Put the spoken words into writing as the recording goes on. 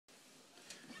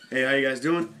Hey, how you guys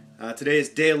doing? Today is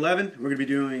day 11. We're going to be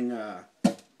doing the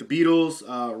Beatles,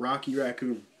 Rocky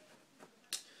Raccoon.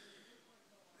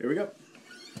 Here we go.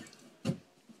 Now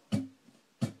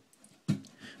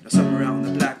somewhere out in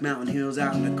the Black Mountain Hills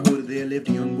out in Dakota, there lived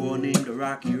a young boy named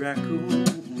Rocky Raccoon.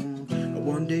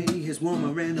 One day his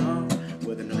woman ran off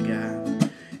with another guy.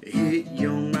 It hit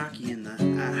young Rocky in the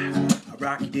eye.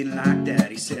 Rocky didn't like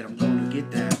that. He said, I'm going to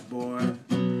get that boy.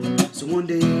 So one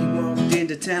day he walked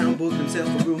into town, booked himself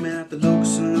a room at the local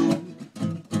saloon.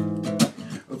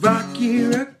 Rocky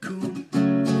Raccoon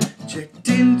checked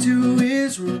into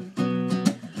his room,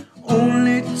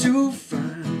 only to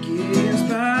find Gideon's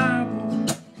Bible.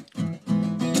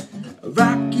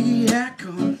 Rocky had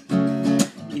come,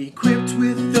 equipped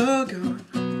with a gun,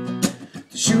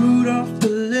 to shoot off the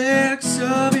legs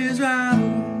of his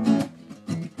rival.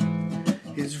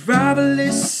 His rival,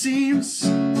 it seems,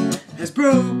 has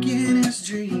broken his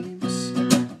dreams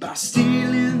by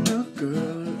stealing the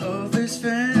girl of his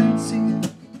fancy.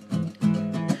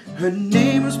 Her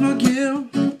name was Magil,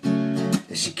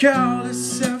 and she called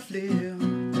herself Lil,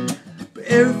 but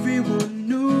everyone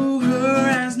knew her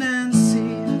as Nancy.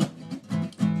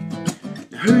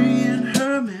 Now her and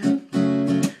her man,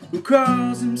 who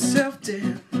calls himself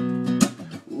Dan,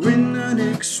 were in the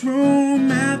next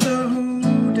room at the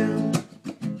hoedown.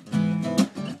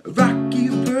 Rocky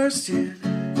burst in,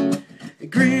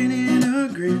 grinning a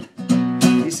grin.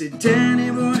 He said,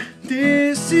 Danny boy,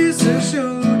 this is a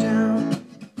showdown.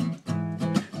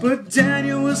 But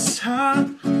Daniel was hot,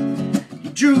 he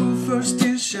drew first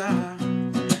and shot,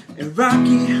 and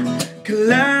Rocky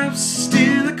collapsed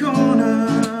in the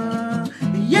corner.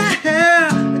 Yeah!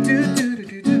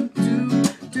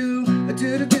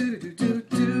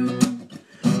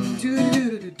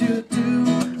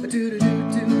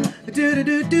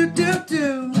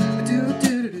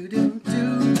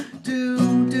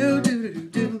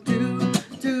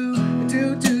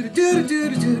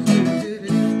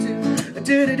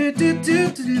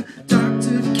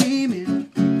 Doctor came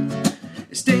in,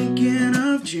 stinking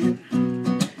of gin,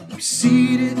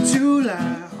 proceeded to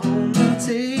lie on the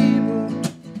table.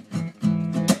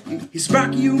 He's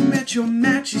Rocky, you met your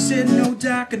match. He said, no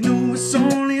doc, I know it's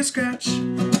only a scratch,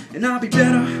 and I'll be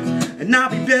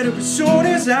better as soon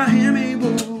as I am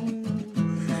able.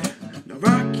 Now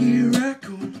Rocky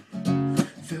Raccoon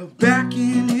fell back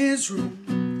in his room,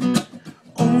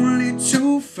 only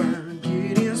to find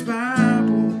Gideon's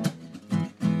Bible.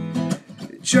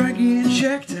 Gideon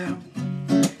checked out,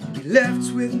 he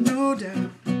left with no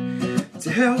doubt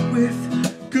to help with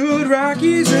good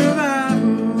Rocky's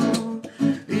survival.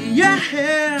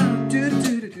 Yeah.